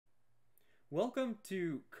Welcome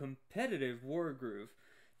to Competitive Wargroove.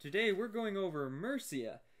 Today we're going over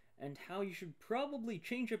Mercia and how you should probably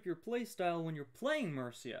change up your playstyle when you're playing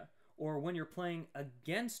Mercia or when you're playing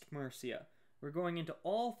against Mercia. We're going into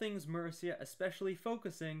all things Mercia, especially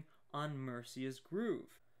focusing on Mercia's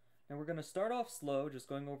groove. Now we're going to start off slow, just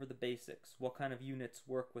going over the basics. What kind of units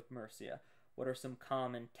work with Mercia? What are some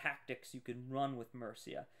common tactics you can run with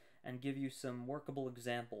Mercia? And give you some workable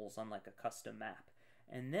examples on like a custom map.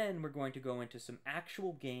 And then we're going to go into some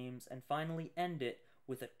actual games and finally end it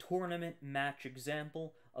with a tournament match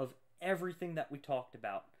example of everything that we talked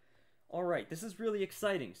about. Alright, this is really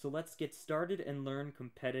exciting, so let's get started and learn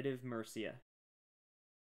competitive Mercia.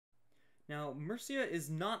 Now, Mercia is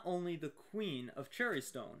not only the queen of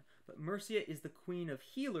Cherrystone, but Mercia is the queen of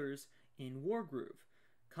healers in Wargroove.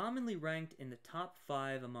 Commonly ranked in the top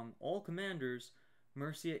 5 among all commanders,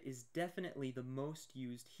 Mercia is definitely the most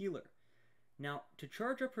used healer. Now, to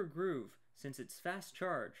charge up her groove, since it's fast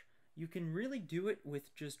charge, you can really do it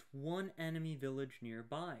with just one enemy village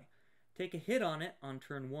nearby. Take a hit on it on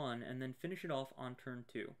turn 1 and then finish it off on turn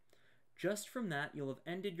 2. Just from that, you'll have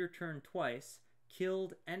ended your turn twice,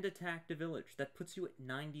 killed and attacked a village. That puts you at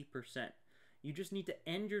 90%. You just need to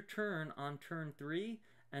end your turn on turn 3,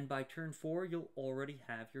 and by turn 4 you'll already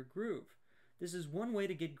have your groove. This is one way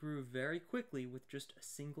to get groove very quickly with just a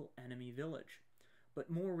single enemy village. But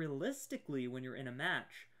more realistically, when you're in a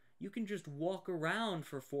match, you can just walk around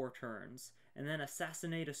for 4 turns and then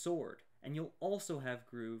assassinate a sword, and you'll also have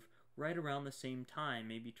groove right around the same time,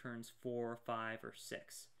 maybe turns 4, 5, or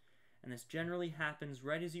 6. And this generally happens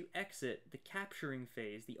right as you exit the capturing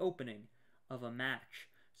phase, the opening of a match,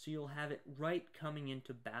 so you'll have it right coming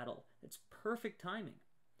into battle. It's perfect timing.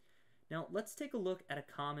 Now let's take a look at a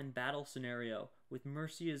common battle scenario with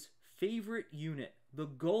Mercia's favorite unit, the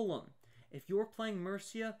Golem. If you're playing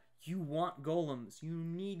Mercia, you want golems. You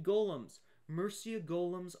need golems. Mercia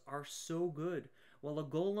golems are so good. While a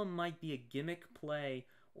golem might be a gimmick play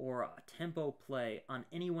or a tempo play on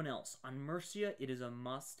anyone else, on Mercia it is a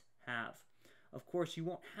must-have. Of course, you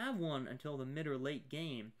won't have one until the mid or late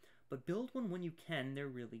game, but build one when you can. They're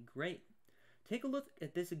really great. Take a look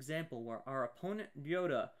at this example where our opponent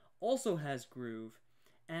Yoda also has groove,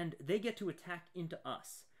 and they get to attack into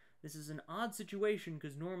us. This is an odd situation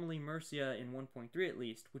because normally Mercia, in 1.3 at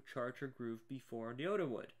least, would charge her groove before Yoda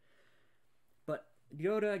would. But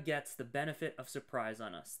Yoda gets the benefit of surprise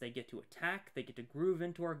on us. They get to attack, they get to groove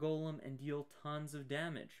into our golem, and deal tons of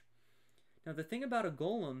damage. Now the thing about a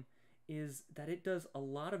golem is that it does a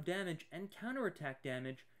lot of damage and counterattack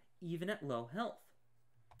damage even at low health.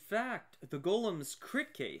 In fact, the golem's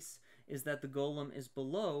crit case is that the golem is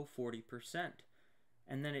below 40%,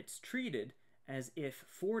 and then it's treated as if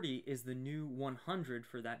 40 is the new 100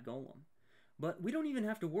 for that golem. But we don't even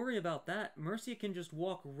have to worry about that. Mercia can just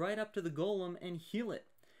walk right up to the golem and heal it.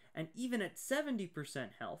 And even at 70%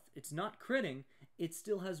 health, it's not critting, it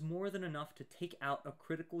still has more than enough to take out a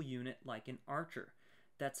critical unit like an archer.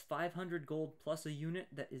 That's 500 gold plus a unit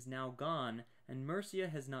that is now gone, and Mercia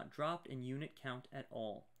has not dropped in unit count at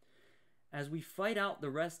all. As we fight out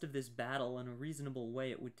the rest of this battle in a reasonable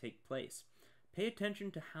way it would take place, pay attention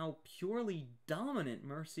to how purely dominant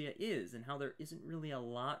Mercia is and how there isn't really a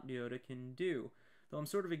lot Yoda can do, though I'm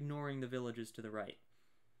sort of ignoring the villages to the right.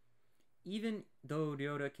 Even though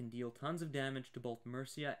Yoda can deal tons of damage to both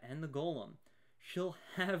Mercia and the Golem, she'll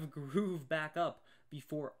have groove back up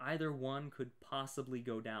before either one could possibly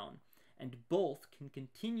go down, and both can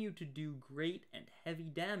continue to do great and heavy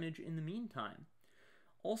damage in the meantime.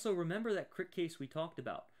 Also, remember that crit case we talked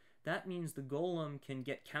about. That means the golem can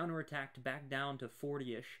get counterattacked back down to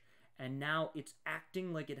 40-ish, and now it's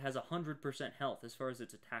acting like it has 100% health as far as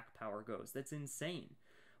its attack power goes. That's insane.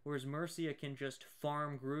 Whereas Mercia can just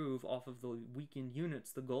farm groove off of the weakened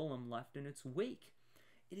units the golem left in its wake.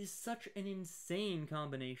 It is such an insane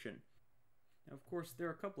combination. Now, of course, there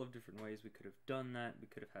are a couple of different ways we could have done that. We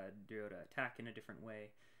could have had Yoda attack in a different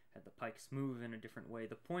way, had the pikes move in a different way.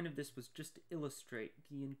 The point of this was just to illustrate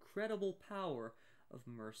the incredible power of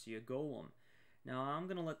Mercia Golem. Now, I'm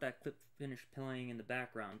going to let that clip finish playing in the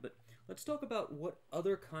background, but let's talk about what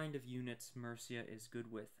other kind of units Mercia is good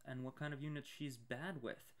with, and what kind of units she's bad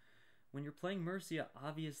with. When you're playing Mercia,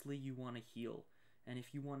 obviously you want to heal. And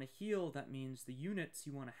if you want to heal, that means the units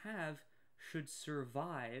you want to have should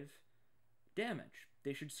survive damage.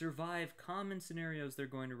 They should survive common scenarios they're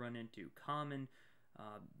going to run into, common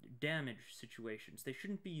damage situations. They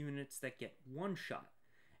shouldn't be units that get one shot.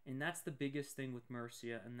 And that's the biggest thing with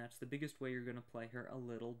Mercia, and that's the biggest way you're going to play her a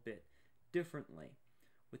little bit differently.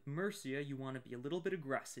 With Mercia, you want to be a little bit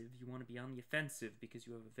aggressive. You want to be on the offensive because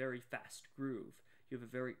you have a very fast groove. You have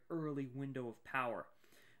a very early window of power.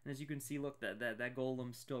 And as you can see, look, that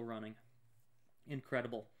golem's still running.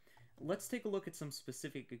 Incredible. Let's take a look at some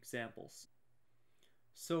specific examples.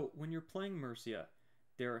 So when you're playing Mercia,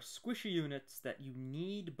 there are squishy units that you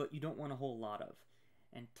need but you don't want a whole lot of,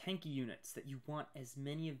 and tanky units that you want as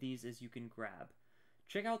many of these as you can grab.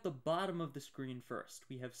 Check out the bottom of the screen first.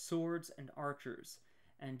 We have swords and archers,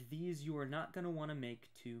 and these you are not going to want to make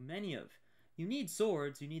too many of. You need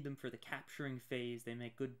swords, you need them for the capturing phase, they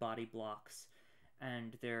make good body blocks,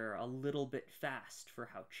 and they're a little bit fast for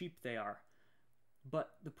how cheap they are.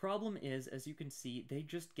 But the problem is, as you can see, they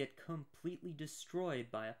just get completely destroyed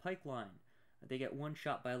by a pike line. They get one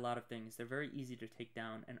shot by a lot of things, they're very easy to take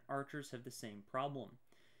down, and archers have the same problem.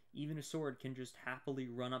 Even a sword can just happily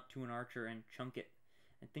run up to an archer and chunk it.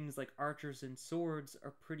 And things like archers and swords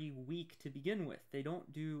are pretty weak to begin with. They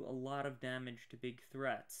don't do a lot of damage to big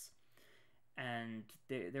threats. And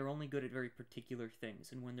they're only good at very particular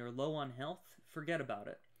things. And when they're low on health, forget about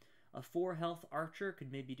it. A 4 health archer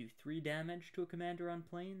could maybe do 3 damage to a commander on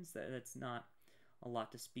planes. That's not a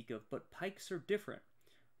lot to speak of. But pikes are different.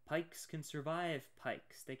 Pikes can survive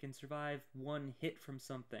pikes. They can survive 1 hit from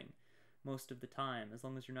something most of the time, as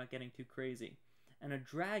long as you're not getting too crazy. And a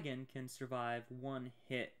dragon can survive 1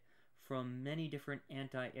 hit from many different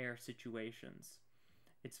anti-air situations.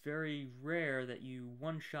 It's very rare that you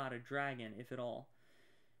one-shot a dragon, if at all.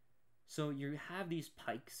 So you have these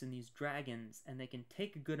pikes and these dragons, and they can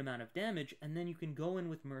take a good amount of damage, and then you can go in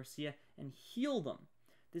with Mercia and heal them.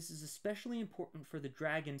 This is especially important for the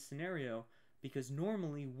dragon scenario, because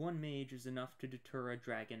normally 1 mage is enough to deter a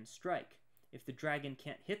dragon strike. If the dragon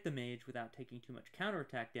can't hit the mage without taking too much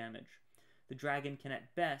counterattack damage, the dragon can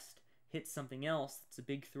at best hit something else that's a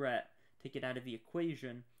big threat, take it out of the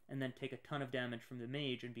equation, and then take a ton of damage from the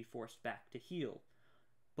mage and be forced back to heal.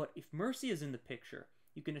 But if Mercia is in the picture,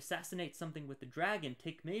 you can assassinate something with the dragon,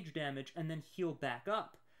 take mage damage, and then heal back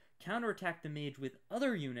up, counterattack the mage with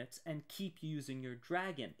other units, and keep using your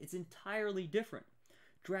dragon. It's entirely different.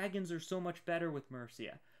 Dragons are so much better with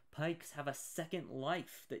Mercia. Pikes have a second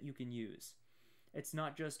life that you can use. It's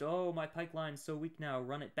not just, oh, my pike line's so weak now,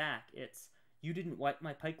 run it back. It's, you didn't wipe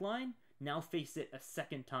my pike line? Now face it a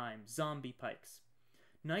second time. Zombie pikes.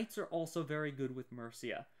 Knights are also very good with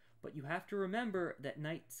Mercia, but you have to remember that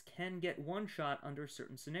knights can get one-shot under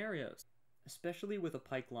certain scenarios. Especially with a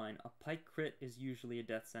pike line, a pike crit is usually a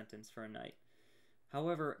death sentence for a knight.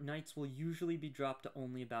 However, knights will usually be dropped to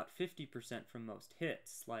only about 50% from most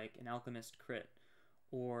hits, like an alchemist crit,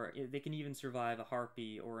 or they can even survive a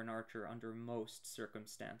harpy or an archer under most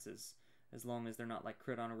circumstances, as long as they're not like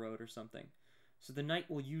crit on a road or something. So the knight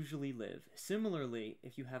will usually live. Similarly,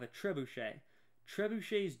 if you have a trebuchet,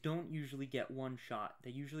 trebuchets don't usually get one shot. They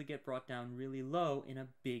usually get brought down really low in a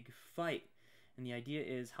big fight. And the idea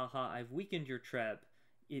is, haha, I've weakened your treb.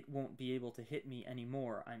 It won't be able to hit me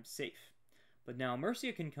anymore. I'm safe. But now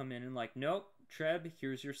Mercia can come in and like, nope, treb,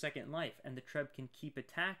 here's your second life. And the treb can keep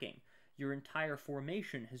attacking. Your entire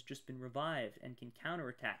formation has just been revived and can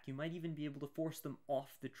counterattack. You might even be able to force them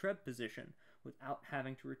off the treb position without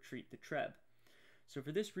having to retreat the treb. So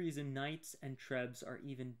for this reason, knights and trebs are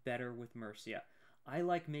even better with Mercia. I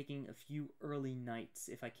like making a few early knights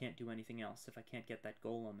if I can't do anything else, if I can't get that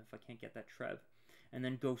golem, if I can't get that treb, and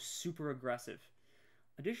then go super aggressive.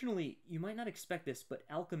 Additionally, you might not expect this, but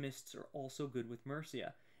alchemists are also good with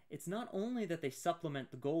Mercia. It's not only that they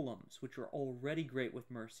supplement the golems, which are already great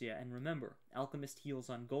with Mercia, and remember, alchemist heals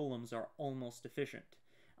on golems are almost efficient.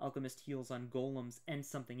 Alchemist heals on golems and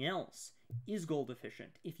something else is gold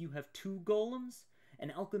efficient. If you have 2 golems,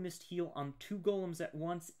 an alchemist heal on 2 golems at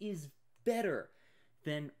once is better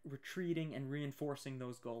than retreating and reinforcing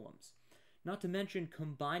those golems. Not to mention,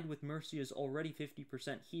 combined with Mercia's already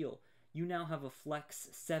 50% heal, you now have a flex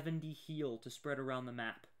 70 heal to spread around the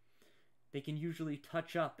map. They can usually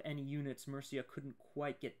touch up any units Mercia couldn't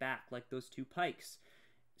quite get back, like those 2 pikes.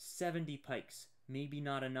 70 pikes, maybe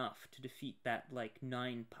not enough to defeat that, like,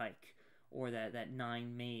 9 pike, or that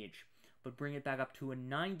 9 mage. But bring it back up to a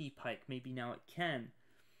 90 pike, maybe now it can.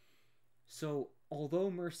 So, although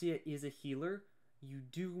Mercia is a healer, you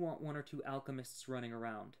do want 1 or 2 alchemists running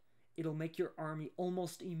around. It'll make your army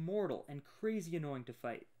almost immortal and crazy annoying to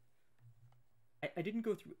fight. I didn't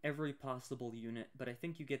go through every possible unit, but I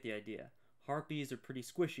think you get the idea. Harpies are pretty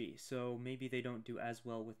squishy, so maybe they don't do as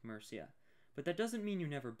well with Mercia. But that doesn't mean you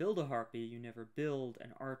never build a harpy, you never build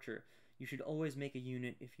an archer. You should always make a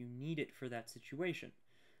unit if you need it for that situation.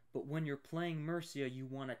 But when you're playing Mercia, you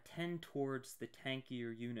want to tend towards the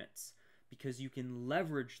tankier units, because you can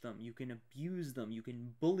leverage them, you can abuse them, you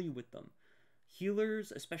can bully with them.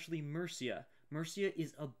 Healers, especially Mercia. Mercia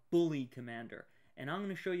is a bully commander, and I'm going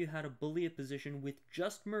to show you how to bully a position with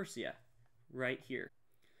just Mercia right here.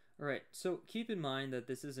 Alright, so keep in mind that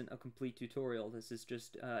this isn't a complete tutorial, this is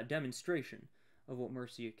just a demonstration of what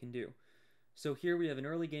Mercia can do. So here we have an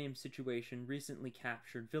early game situation, recently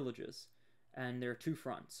captured villages, and there are two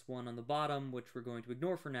fronts, one on the bottom, which we're going to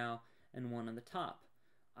ignore for now, and one on the top.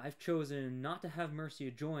 I've chosen not to have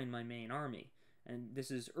Mercia join my main army, and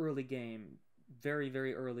this is early game, very,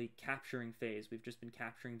 very early capturing phase. We've just been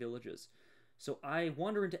capturing villages. So I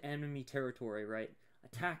wander into enemy territory, right?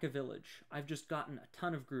 Attack a village. I've just gotten a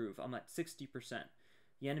ton of groove. I'm at 60%.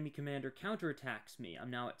 The enemy commander counterattacks me. I'm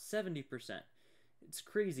now at 70%. It's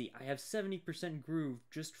crazy. I have 70% groove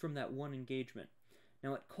just from that one engagement.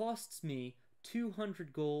 Now it costs me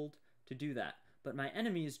 200 gold to do that, but my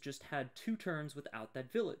enemies just had 2 turns without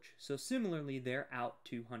that village. So similarly, they're out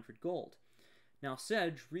 200 gold. Now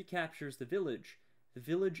Sedge recaptures the village. The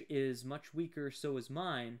village is much weaker, so is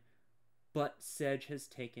mine, but Sedge has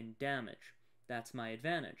taken damage. That's my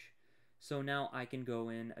advantage. So now I can go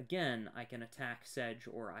in again. I can attack Sedge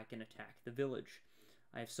or I can attack the village.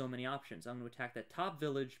 I have so many options. I'm going to attack that top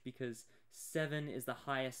village because 7 is the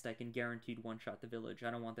highest I can guaranteed one-shot the village.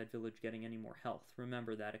 I don't want that village getting any more health.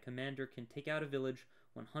 Remember that a commander can take out a village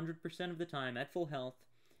 100% of the time at full health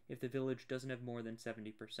if the village doesn't have more than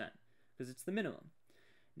 70%, because it's the minimum.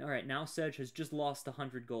 Alright, now Sedge has just lost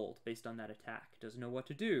 100 gold based on that attack. Doesn't know what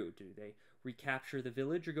to do. Do they recapture the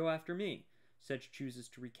village or go after me? Sedge chooses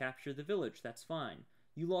to recapture the village. That's fine.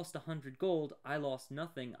 You lost 100 gold. I lost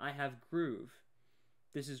nothing. I have groove.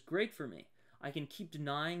 This is great for me. I can keep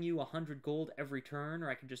denying you 100 gold every turn,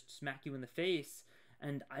 or I can just smack you in the face,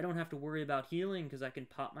 and I don't have to worry about healing because I can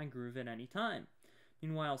pop my groove at any time.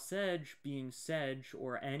 Meanwhile, Sedge, being Sedge,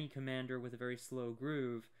 or any commander with a very slow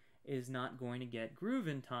groove, is not going to get groove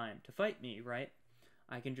in time to fight me, right?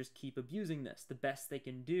 I can just keep abusing this. The best they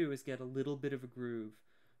can do is get a little bit of a groove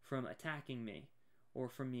from attacking me, or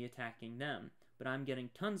from me attacking them, but I'm getting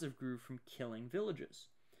tons of groove from killing villages.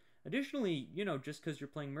 Additionally, just because you're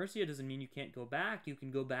playing Mercia doesn't mean you can't go back. You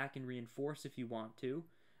can go back and reinforce if you want to,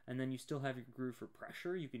 and then you still have your groove for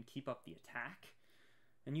pressure. You can keep up the attack,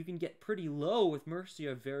 and you can get pretty low with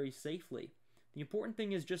Mercia very safely. The important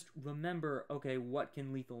thing is just remember, okay, what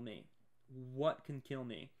can lethal me? What can kill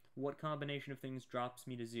me? What combination of things drops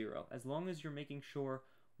me to 0? As long as you're making sure,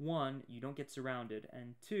 1, you don't get surrounded,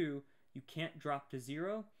 and 2, you can't drop to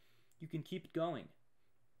 0, you can keep it going.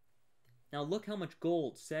 Now look how much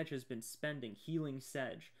gold Sedge has been spending healing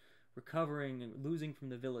Sedge, recovering and losing from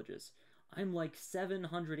the villages. I'm like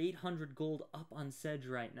 700, 800 gold up on Sedge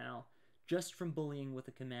right now, just from bullying with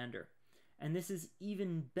a commander. And this is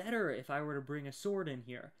even better if I were to bring a sword in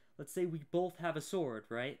here. Let's say we both have a sword,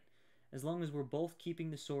 right? As long as we're both keeping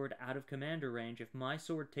the sword out of commander range, if my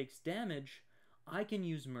sword takes damage, I can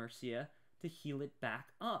use Mercia to heal it back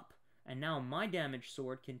up. And now my damaged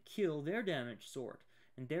sword can kill their damaged sword.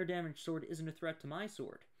 And their damaged sword isn't a threat to my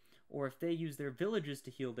sword. Or if they use their villages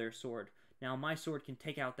to heal their sword, now my sword can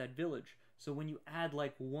take out that village. So when you add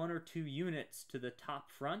like 1 or 2 units to the top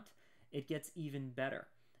front, it gets even better.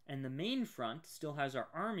 And the main front still has our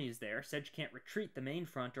armies there. Sedge can't retreat the main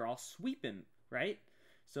front or I'll sweep him, right?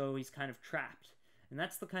 So he's kind of trapped. And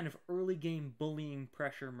that's the kind of early game bullying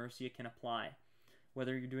pressure Mercia can apply,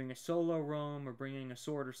 whether you're doing a solo roam or bringing a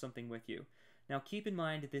sword or something with you. Now keep in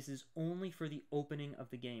mind this is only for the opening of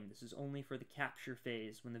the game. This is only for the capture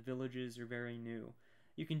phase when the villages are very new.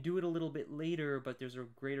 You can do it a little bit later, but there's a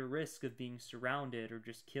greater risk of being surrounded or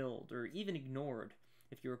just killed or even ignored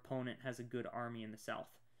if your opponent has a good army in the south.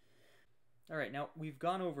 Alright, now we've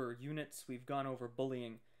gone over units, we've gone over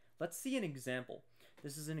bullying. Let's see an example.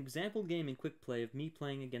 This is an example game in quick play of me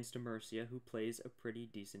playing against a Mercia who plays a pretty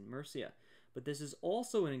decent Mercia. But this is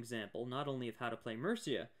also an example not only of how to play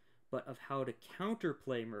Mercia, but of how to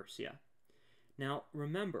counterplay Mercia. Now,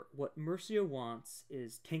 remember, what Mercia wants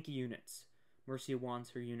is tanky units. Mercia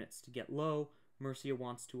wants her units to get low. Mercia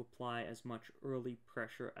wants to apply as much early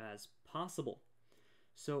pressure as possible.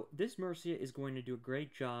 So this Mercia is going to do a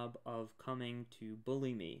great job of coming to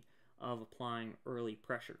bully me, of applying early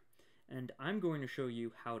pressure. And I'm going to show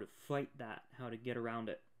you how to fight that, how to get around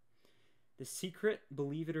it. The secret,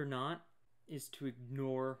 believe it or not, is to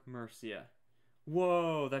ignore Mercia.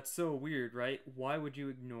 Whoa, that's so weird, right? Why would you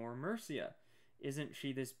ignore Mercia? Isn't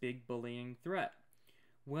she this big bullying threat?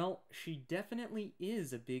 Well, she definitely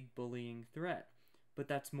is a big bullying threat, but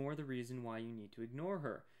that's more the reason why you need to ignore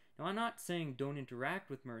her. Now, I'm not saying don't interact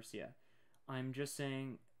with Mercia. I'm just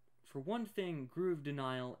saying, for one thing, groove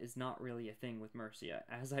denial is not really a thing with Mercia.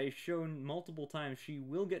 As I've shown multiple times, she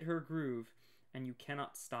will get her groove, and you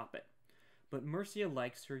cannot stop it. But Mercia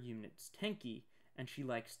likes her units tanky, and she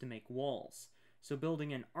likes to make walls. So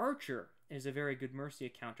building an archer is a very good Mercia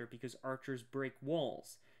counter because archers break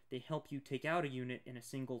walls. They help you take out a unit in a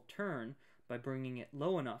single turn by bringing it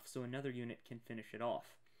low enough so another unit can finish it off.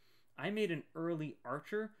 I made an early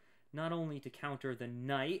archer, not only to counter the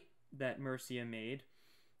knight that Mercia made.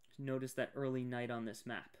 Notice that early knight on this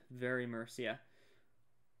map, very Mercia.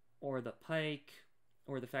 Or the pike,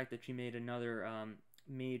 or the fact that she made another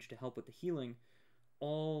mage to help with the healing.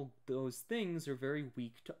 All those things are very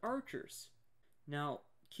weak to archers. Now,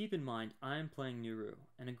 keep in mind, I'm playing Nuru,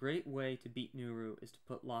 and a great way to beat Nuru is to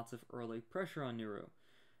put lots of early pressure on Nuru.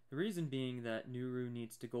 The reason being that Nuru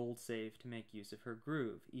needs to gold save to make use of her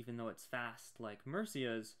groove. Even though it's fast like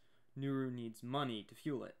Mercia's, Nuru needs money to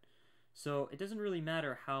fuel it. So it doesn't really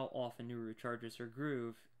matter how often Nuru charges her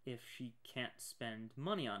groove if she can't spend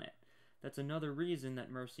money on it. That's another reason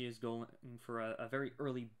that Mercia is going for a very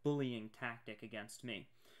early bullying tactic against me.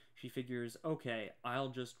 She figures, okay, I'll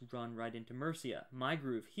just run right into Mercia. My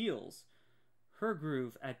groove heals. Her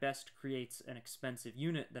groove, at best, creates an expensive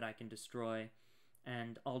unit that I can destroy,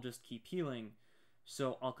 and I'll just keep healing,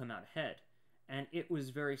 so I'll come out ahead. And it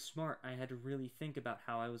was very smart. I had to really think about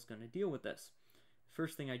how I was going to deal with this.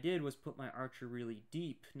 First thing I did was put my archer really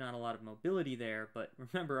deep. Not a lot of mobility there, but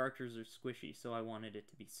remember, archers are squishy, so I wanted it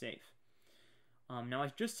to be safe. Now,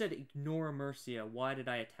 I just said ignore Mercia. Why did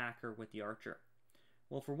I attack her with the archer?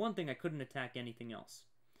 Well, for one thing, I couldn't attack anything else.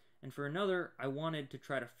 And for another, I wanted to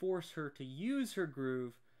try to force her to use her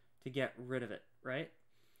groove to get rid of it, right?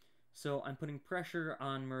 So I'm putting pressure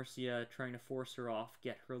on Mercia, trying to force her off,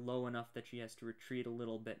 get her low enough that she has to retreat a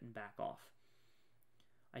little bit and back off.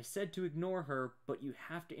 I said to ignore her, but you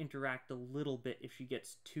have to interact a little bit if she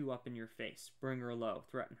gets too up in your face. Bring her low,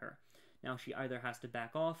 threaten her. Now she either has to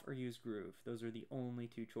back off or use groove. Those are the only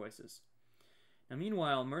two choices. Now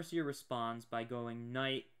meanwhile, Mercia responds by going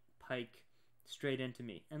knight, pike, straight into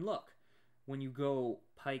me. And look, when you go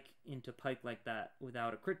pike into pike like that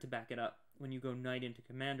without a crit to back it up, when you go knight into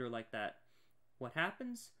commander like that, what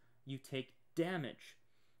happens? You take damage.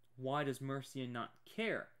 Why does Mercia not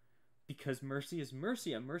care? Because Mercia is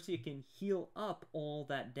Mercia. Mercia can heal up all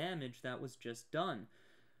that damage that was just done.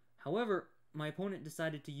 However, my opponent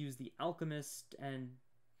decided to use the Alchemist and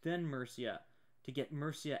then Mercia to get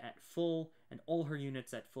Mercia at full and all her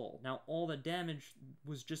units at full. Now, all the damage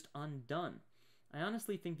was just undone. I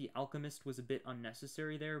honestly think the Alchemist was a bit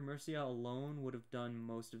unnecessary there. Mercia alone would have done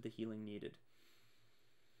most of the healing needed.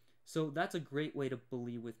 So that's a great way to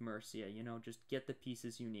bully with Mercia, you know, just get the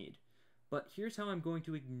pieces you need. But here's how I'm going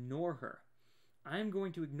to ignore her. I'm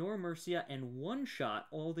going to ignore Mercia and one-shot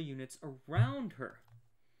all the units around her.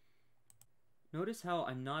 Notice how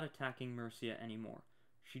I'm not attacking Mercia anymore.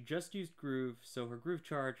 She just used groove, so her groove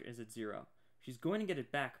charge is at 0. She's going to get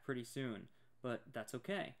it back pretty soon, but that's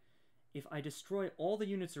okay. If I destroy all the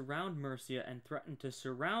units around Mercia and threaten to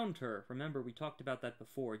surround her, remember we talked about that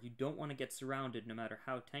before, you don't want to get surrounded no matter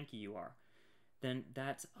how tanky you are, then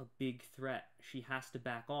that's a big threat. She has to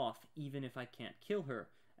back off even if I can't kill her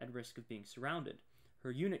at risk of being surrounded.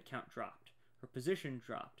 Her unit count dropped, her position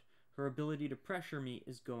dropped, her ability to pressure me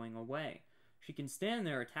is going away. She can stand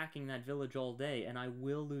there attacking that village all day and I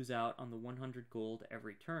will lose out on the 100 gold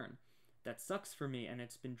every turn. That sucks for me, and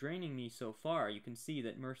it's been draining me so far. You can see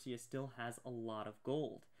that Mercia still has a lot of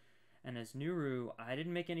gold. And as Nuru, I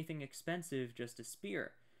didn't make anything expensive, just a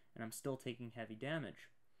spear, and I'm still taking heavy damage.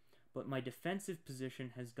 But my defensive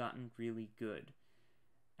position has gotten really good.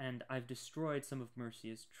 And I've destroyed some of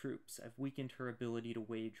Mercia's troops. I've weakened her ability to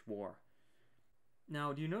wage war.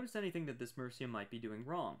 Now, do you notice anything that this Mercia might be doing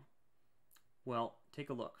wrong? Well,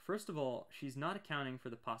 take a look. First of all, she's not accounting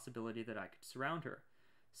for the possibility that I could surround her.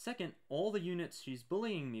 Second, all the units she's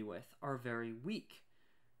bullying me with are very weak.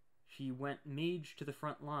 She went mage to the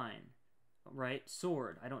front line, right?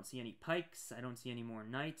 Sword. I don't see any pikes. I don't see any more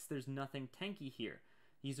knights. There's nothing tanky here.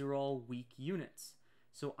 These are all weak units.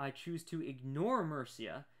 So I choose to ignore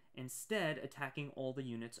Mercia, instead attacking all the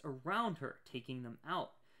units around her, taking them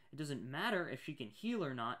out. It doesn't matter if she can heal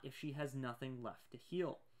or not if she has nothing left to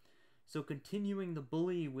heal. So continuing the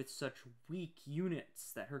bully with such weak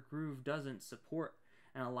units that her groove doesn't support,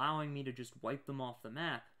 and allowing me to just wipe them off the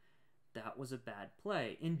map, that was a bad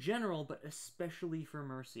play. In general, but especially for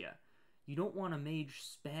Mercia. You don't want to mage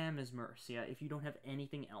spam as Mercia if you don't have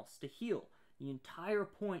anything else to heal. The entire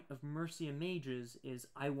point of Mercia mages is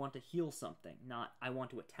I want to heal something, not I want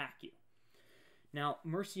to attack you. Now,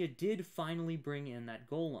 Mercia did finally bring in that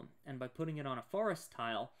golem, and by putting it on a forest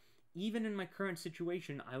tile, even in my current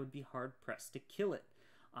situation, I would be hard-pressed to kill it.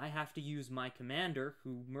 I have to use my commander,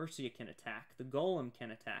 who Mercia can attack, the golem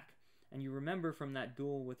can attack, and you remember from that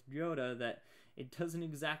duel with Yoda that it doesn't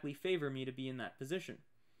exactly favor me to be in that position.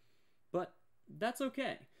 But that's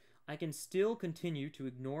okay. I can still continue to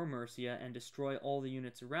ignore Mercia and destroy all the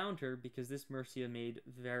units around her because this Mercia made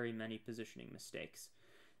very many positioning mistakes.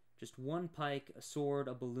 Just one pike, a sword,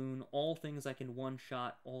 a balloon, all things I can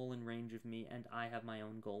one-shot, all in range of me, and I have my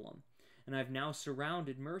own golem. And I've now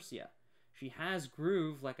surrounded Mercia. She has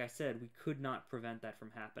Groove, like I said, we could not prevent that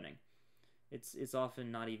from happening. It's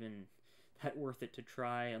often not even that worth it to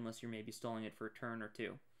try unless you're maybe stalling it for a turn or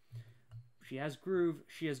two. She has Groove,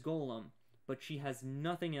 she has Golem, but she has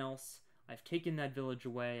nothing else. I've taken that village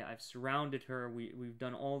away, I've surrounded her, we've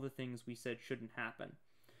done all the things we said shouldn't happen.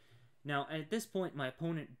 Now, at this point, my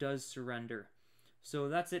opponent does surrender, so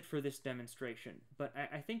that's it for this demonstration. But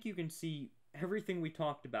I think you can see everything we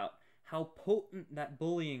talked about, how potent that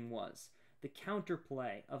bullying was, the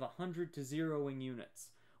counterplay of 100 to 0ing units,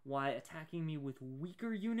 why attacking me with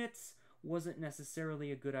weaker units wasn't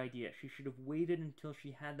necessarily a good idea. She should have waited until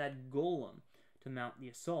she had that golem to mount the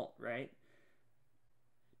assault, right?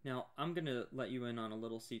 Now, I'm going to let you in on a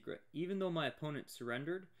little secret. Even though my opponent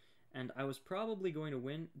surrendered, and I was probably going to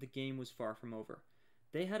win, the game was far from over.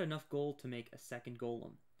 They had enough gold to make a second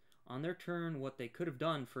golem. On their turn, what they could have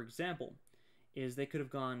done, for example, is they could have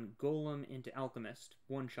gone golem into alchemist,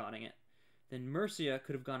 one-shotting it. Then Mercia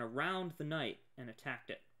could have gone around the knight and attacked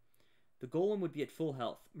it. The golem would be at full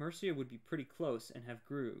health. Mercia would be pretty close and have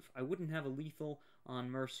Groove. I wouldn't have a lethal on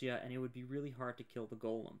Mercia, and it would be really hard to kill the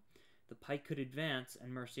golem. The pike could advance,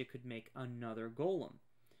 and Mercia could make another golem.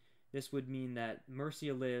 This would mean that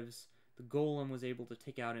Mercia lives, the golem was able to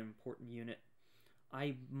take out an important unit.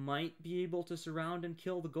 I might be able to surround and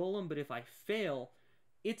kill the golem, but if I fail,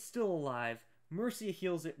 it's still alive. Mercia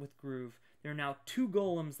heals it with Groove. There are now 2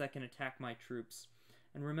 golems that can attack my troops.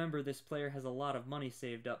 And remember, this player has a lot of money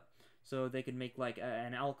saved up, so they could make like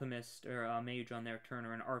an alchemist or a mage on their turn,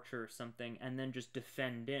 or an archer or something, and then just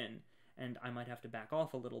defend in, and I might have to back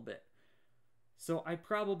off a little bit. So I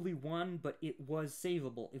probably won, but it was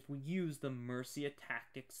savable if we use the Mercia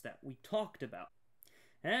tactics that we talked about.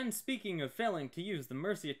 And speaking of failing to use the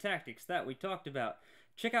Mercia tactics that we talked about,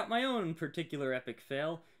 check out my own particular epic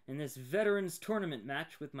fail in this Veterans Tournament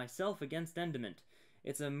match with myself against Endiment.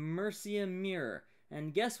 It's a Mercia mirror,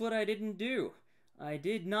 and guess what I didn't do? I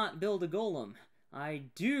did not build a golem. I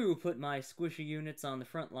do put my squishy units on the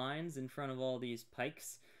front lines in front of all these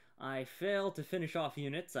pikes. I fail to finish off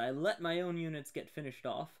units. I let my own units get finished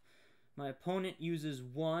off. My opponent uses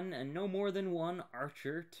 1 and no more than 1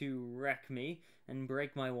 archer to wreck me and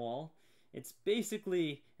break my wall. It's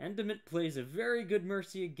basically, Endiment plays a very good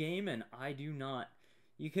Mercia game and I do not.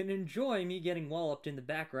 You can enjoy me getting walloped in the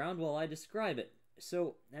background while I describe it.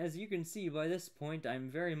 So, as you can see by this point,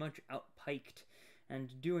 I'm very much outpiked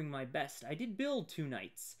and doing my best. I did build 2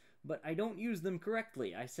 knights, but I don't use them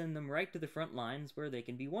correctly. I send them right to the front lines where they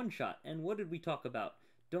can be one-shot. And what did we talk about?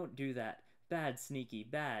 Don't do that. Bad, Sneaky,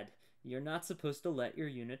 bad. You're not supposed to let your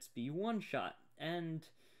units be one-shot. And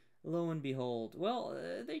lo and behold, well,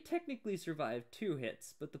 they technically survived 2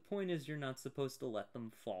 hits, but the point is you're not supposed to let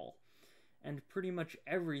them fall. And pretty much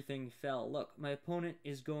everything fell. Look, my opponent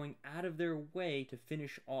is going out of their way to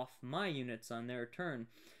finish off my units on their turn.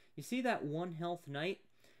 You see that 1 health knight?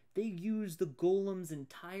 They use the golem's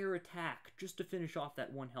entire attack just to finish off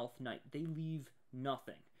that 1 health knight. They leave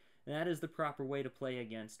nothing. That is the proper way to play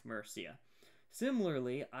against Mercia.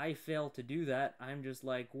 Similarly, I fail to do that. I'm just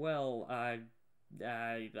like, well, I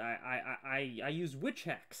use Witch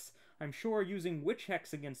Hex. I'm sure using Witch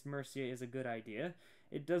Hex against Mercia is a good idea.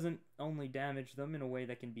 It doesn't only damage them in a way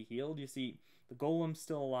that can be healed. You see, the golem's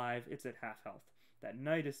still alive, it's at half health. That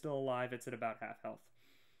knight is still alive, it's at about half health.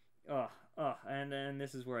 And then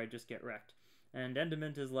this is where I just get wrecked. And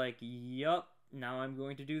Endiment is like, yup, now I'm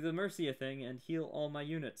going to do the Mercia thing and heal all my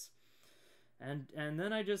units. And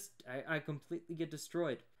then I completely get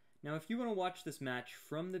destroyed. Now, if you want to watch this match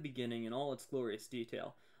from the beginning in all its glorious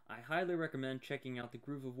detail, I highly recommend checking out the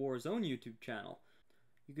Groove of War's own YouTube channel.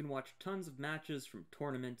 You can watch tons of matches from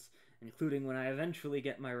tournaments, including when I eventually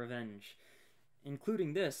get my revenge.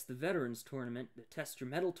 Including this, the Veterans Tournament, the Test Your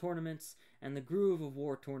Metal tournaments, and the Groove of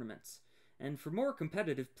War tournaments. And for more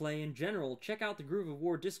competitive play in general, check out the Groove of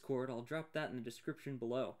War Discord. I'll drop that in the description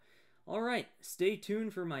below. Alright, stay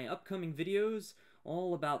tuned for my upcoming videos,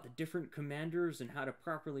 all about the different commanders and how to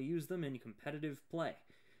properly use them in competitive play.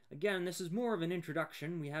 Again, this is more of an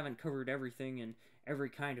introduction. We haven't covered everything in every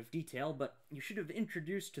kind of detail, but you should have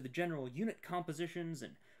introduced to the general unit compositions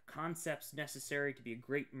and concepts necessary to be a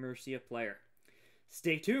great Mercia player.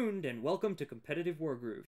 Stay tuned, and welcome to Competitive Wargroove.